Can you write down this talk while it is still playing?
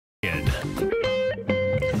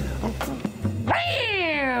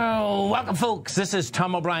Welcome, folks. This is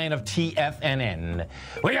Tom O'Brien of TFNN.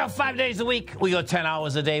 We go 5 days a week. We go 10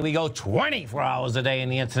 hours a day. We go 24 hours a day on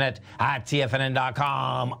the internet at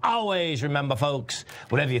TFNN.com. Always remember, folks,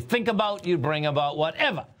 whatever you think about, you bring about.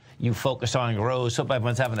 Whatever you focus on grows. Hope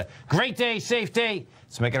everyone's having a great day, safe day.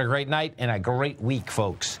 Let's make it a great night and a great week,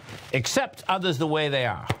 folks. Accept others the way they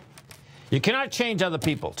are. You cannot change other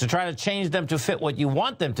people. To try to change them to fit what you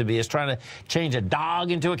want them to be is trying to change a dog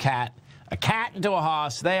into a cat into a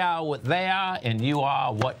horse. They are what they are, and you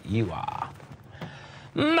are what you are.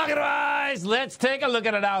 Market-wise, let's take a look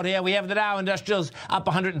at it out here. We have the Dow Industrials up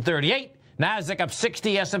 138. Nasdaq up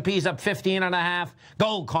 60. S&P's up 15.5.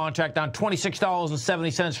 Gold contract down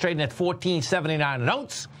 $26.70, trading at $14.79 an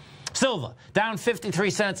ounce. Silver down 53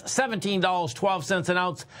 cents, $17.12 an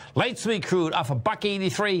ounce. Light sweet crude off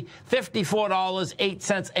 $1.83,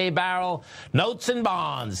 $54.08 a barrel. Notes and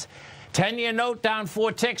bonds. 10-year note down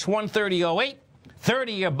 4 ticks, 130.08.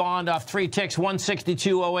 30-year bond off 3 ticks,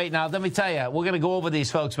 162.08. Now, let me tell you, we're going to go over these,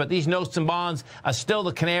 folks, but these notes and bonds are still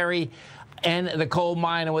the canary and the coal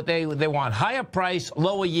mine, and what they want. Higher price,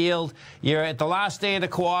 lower yield. You're at the last day of the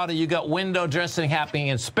quarter. You got window dressing happening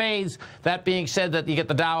in spades. That being said, that you get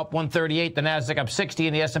the Dow up 138, the Nasdaq up 60,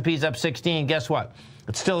 and the S&P's up 16. Guess what?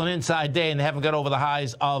 It's still an inside day, and they haven't got over the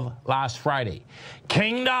highs of last Friday.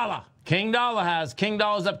 King Dollar. King Dollar's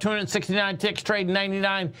up 269 ticks, trading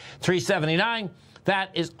 99.379.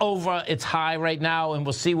 That is over its high right now, and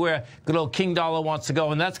we'll see where good old King Dollar wants to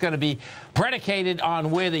go, and that's going to be predicated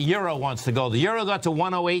on where the euro wants to go. The euro got to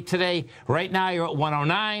 108 today. Right now, you're at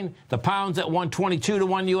 109. The pound's at 122 to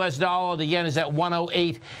 1 U.S. dollar. The yen is at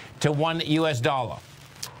 108 to 1 U.S. dollar.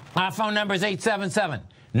 Our phone number is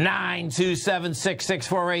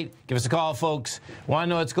 877-927-6648. Give us a call, folks. Want to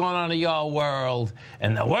know what's going on in your world.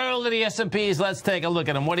 In the world of the S&Ps, let's take a look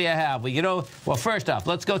at them. What do you have? Well, well, first off,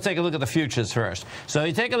 let's go take a look at the futures first. So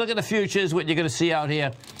you take a look at the futures. What you're going to see out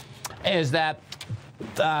here is that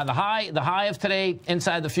the high of today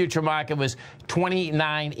inside the future market was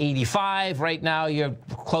 29.85. Right now, you're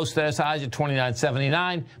close to those highs at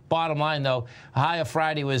 29.79. Bottom line, though, high of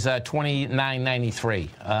Friday was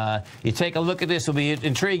 29.93. You take a look at this; it'll be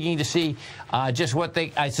intriguing to see just what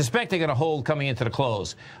I suspect they're going to hold coming into the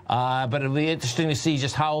close. But it'll be interesting to see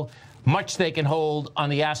just how much they can hold on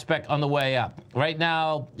the aspect on the way up. Right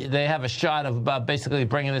now, they have a shot of basically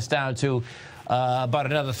bringing this down to about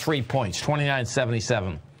another 3 points,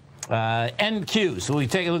 29.77. NQs. So we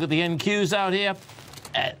take a look at the NQs out here.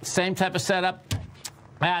 Same type of setup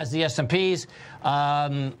as the S&Ps.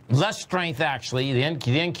 Less strength, actually. The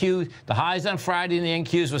NQ, the highs on Friday in the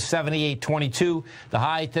NQs was 78.22. The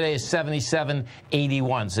high today is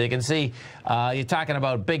 77.81. So you can see you're talking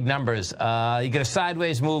about big numbers. You get a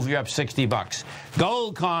sideways move, you're up $60.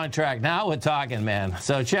 Gold contract. Now we're talking, man.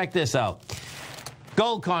 So check this out.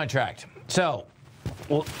 Gold contract. So,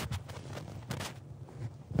 what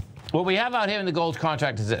we have out here in the gold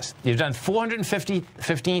contract is this. You've done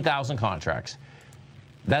 15,000 contracts.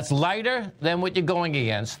 That's lighter than what you're going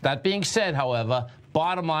against. That being said, however,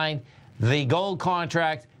 bottom line, the gold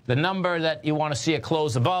contract, the number that you want to see a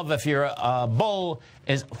close above if you're a bull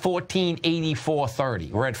is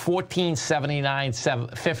 1484.30. We're at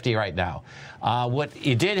 1479.50 right now. What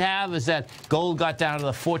you did have is that gold got down to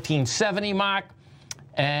the 1470 mark.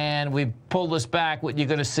 And we pull this back. What you're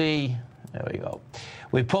going to see, there we go.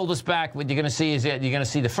 We pull this back. What you're going to see is that you're going to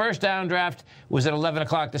see the first downdraft was at 11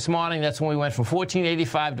 o'clock this morning. That's when we went from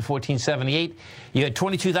 1485 to 1478. You had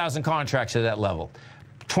 22,000 contracts at that level.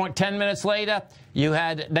 10 minutes later, you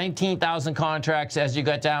had 19,000 contracts as you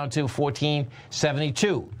got down to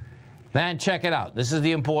 1472. Then check it out. This is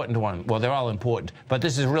the important one. Well, they're all important, but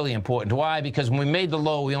this is really important. Why? Because when we made the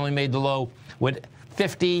low, we only made the low with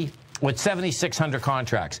 7,600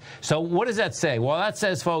 contracts. So what does that say? Well, that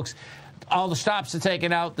says, folks, all the stops are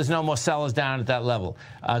taken out. There's no more sellers down at that level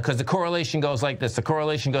because the correlation goes like this. The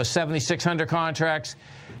correlation goes 7,600 contracts,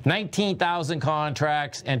 19,000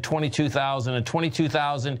 contracts, and 22,000. And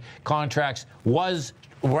 22,000 contracts was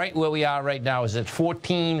right where we are right now, is at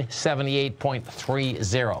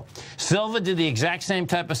 1478.30. Silver did the exact same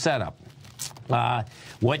type of setup.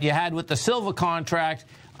 What you had with the silver contract,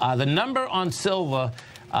 the number on silver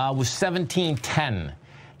was 1710.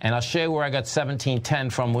 And I'll show you where I got 1710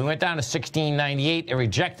 from. We went down to 1698. It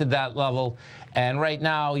rejected that level. And right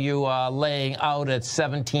now, you are laying out at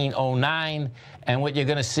 1709. And what you're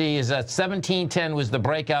going to see is that 1710 was the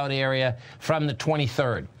breakout area from the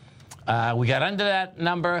 23rd. We got under that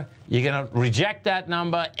number. You're going to reject that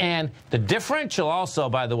number. And the differential also,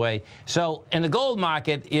 by the way. So in the gold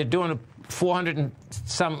market, you're doing 400 and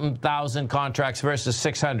something thousand contracts versus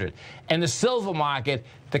 600. And the silver market,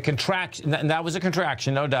 the contraction, and that was a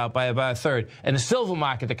contraction, no doubt, by about a third. And the silver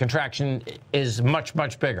market, the contraction is much,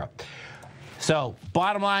 much bigger. So,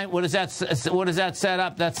 bottom line, what does that set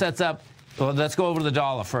up? That sets up, well, let's go over to the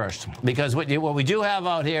dollar first. Because what we do have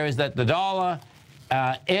out here is that the dollar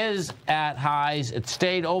is at highs. It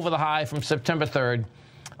stayed over the high from September 3rd.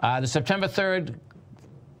 The September 3rd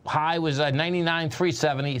high was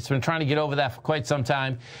 99.370. It's been trying to get over that for quite some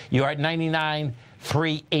time. You're at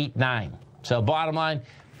 99.389. So bottom line,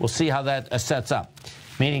 we'll see how that sets up,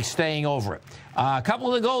 meaning staying over it. A couple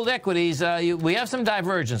of the gold equities, we have some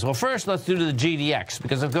divergence. Well, first, let's do the GDX,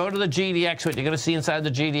 because if you go to the GDX, what you're going to see inside the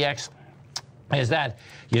GDX is that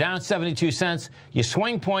you're down 72 cents. Your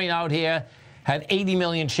swing point out here had 80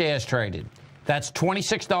 million shares traded. That's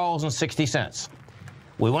 $26.60.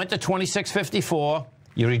 We went to 26.54.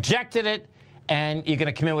 You rejected it, and you're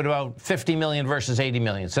going to come in with about 50 million versus 80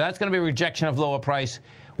 million. So that's going to be a rejection of lower price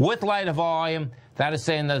with lighter volume. That is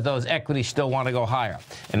saying that those equities still want to go higher.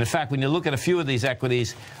 And in fact, when you look at a few of these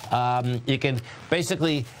equities, you can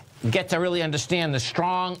basically get to really understand the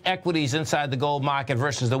strong equities inside the gold market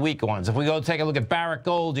versus the weaker ones. If we go take a look at Barrick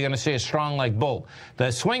Gold, you're going to see a strong like bull.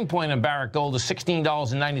 The swing point in Barrick Gold is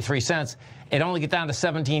 $16.93. It only got down to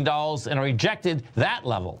 $17 and rejected that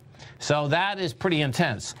level. So that is pretty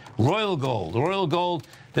intense. Royal Gold,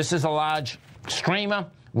 this is a large streamer.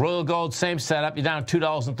 Royal Gold, same setup. You're down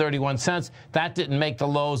 $2.31. That didn't make the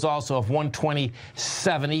lows also of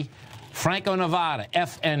 120.70. Franco-Nevada,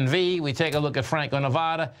 FNV. We take a look at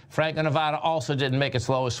Franco-Nevada. Franco-Nevada also didn't make its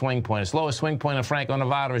lowest swing point. Its lowest swing point in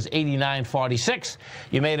Franco-Nevada is 89.46.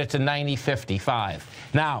 You made it to 90.55.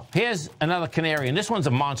 Now, here's another canary, and this one's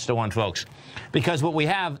a monster one, folks, because what we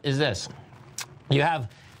have is this. You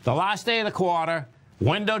have the last day of the quarter.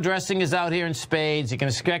 Window dressing is out here in spades. You can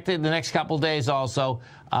expect it in the next couple of days also.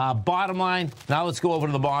 Bottom line, now let's go over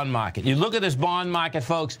to the bond market. You look at this bond market,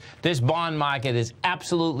 folks. This bond market is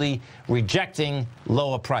absolutely rejecting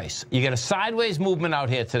lower price. You get a sideways movement out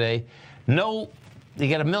here today. You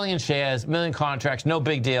get a million shares, million contracts, no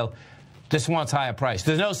big deal. This wants higher price.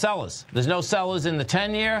 There's no sellers. There's no sellers in the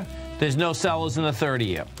 10-year. There's no sellers in the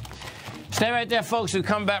 30-year. Stay right there, folks. We'll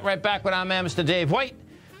come back right back with our man, Mr. Dave White.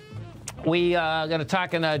 We are going to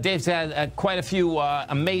talk, and Dave's had quite a few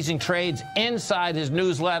amazing trades inside his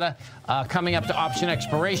newsletter coming up to option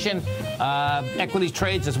expiration, equity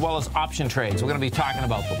trades as well as option trades. We're going to be talking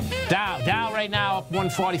about them. Dow right now up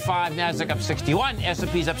 145, NASDAQ up 61,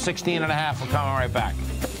 S&P's up 16.5. We're coming right back.